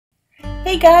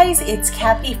Hey guys, it's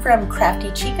Kathy from Crafty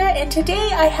Chica, and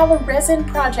today I have a resin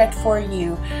project for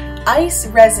you. Ice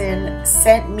Resin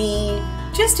sent me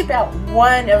just about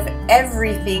one of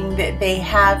everything that they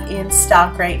have in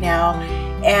stock right now,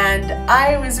 and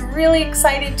I was really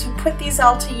excited to put these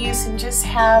all to use and just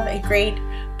have a great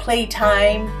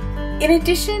playtime. In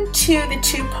addition to the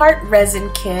two-part resin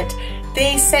kit,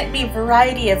 they sent me a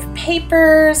variety of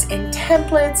papers and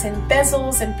templates and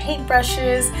bezels and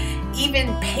paintbrushes,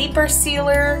 even paper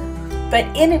sealer. But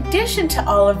in addition to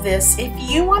all of this, if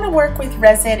you want to work with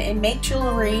resin and make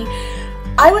jewelry,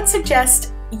 I would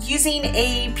suggest using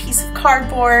a piece of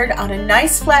cardboard on a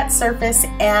nice flat surface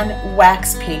and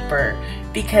wax paper,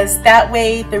 because that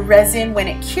way the resin, when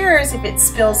it cures, if it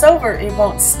spills over, it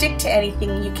won't stick to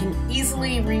anything. You can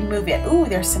easily remove it. Ooh,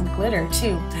 there's some glitter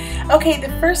too. Okay,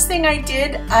 the first thing I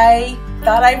did, I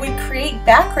thought I would create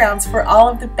backgrounds for all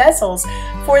of the bezels.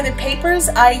 For the papers,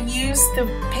 I used the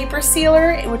paper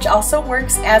sealer, which also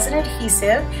works as an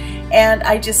adhesive, and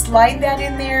I just lined that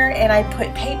in there, and I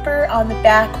put paper on the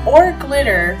back or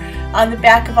glitter on the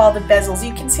back of all the bezels.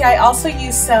 You can see I also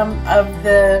used some of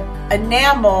the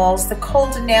enamels, the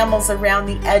cold enamels around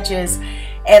the edges,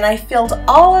 and I filled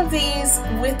all of these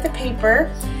with the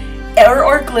paper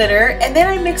or glitter, and then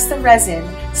I mixed the resin.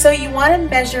 So you want to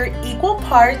measure equal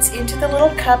parts into the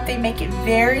little cup. They make it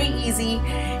very easy.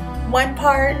 One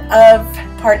part of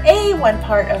part A, one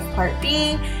part of part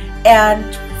B,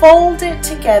 and fold it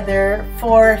together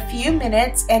for a few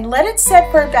minutes and let it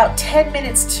set for about 10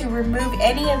 minutes to remove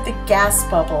any of the gas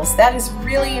bubbles. That is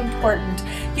really important.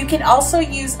 You can also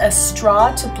use a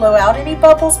straw to blow out any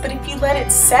bubbles, but if you let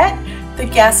it set, the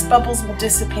gas bubbles will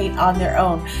dissipate on their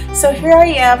own. So here I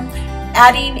am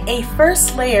adding a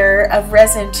first layer of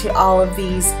resin to all of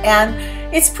these, and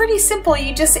it's pretty simple.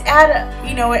 You just add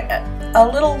a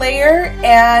little layer,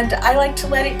 and I like to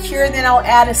let it cure, and then I'll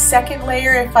add a second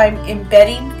layer if I'm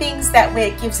embedding things. That way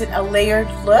it gives it a layered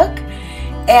look.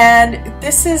 And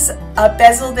this is a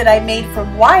bezel that I made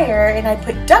from wire, and I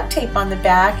put duct tape on the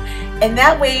back, and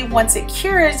that way once it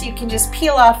cures you can just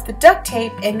peel off the duct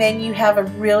tape, and then you have a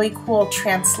really cool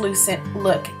translucent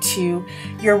look to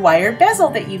your wire bezel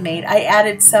that you made. I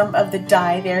added some of the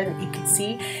dye there that you can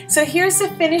see. So here's the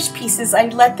finished pieces. I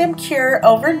let them cure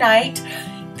overnight.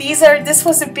 This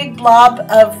was a big blob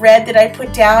of red that I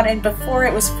put down, and before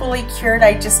it was fully cured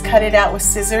I just cut it out with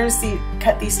scissors.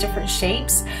 Cut these different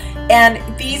shapes, and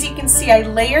these you can see I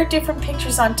layered different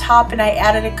pictures on top, and I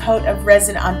added a coat of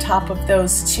resin on top of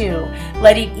those too,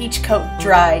 letting each coat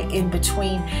dry in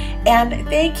between, and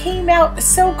they came out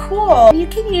so cool. You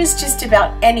can use just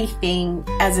about anything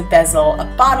as a bezel, a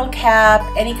bottle cap,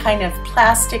 any kind of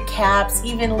plastic caps,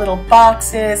 even little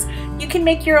boxes. You can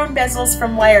make your own bezels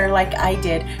from wire like I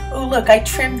did. Oh look, I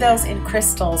trimmed those in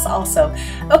crystals also.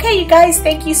 Okay you guys,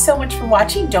 thank you so much for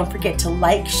watching. Don't forget to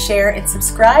like, share, and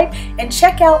subscribe, and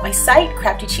check out my site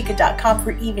craftychica.com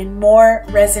for even more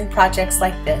resin projects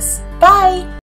like this. Bye!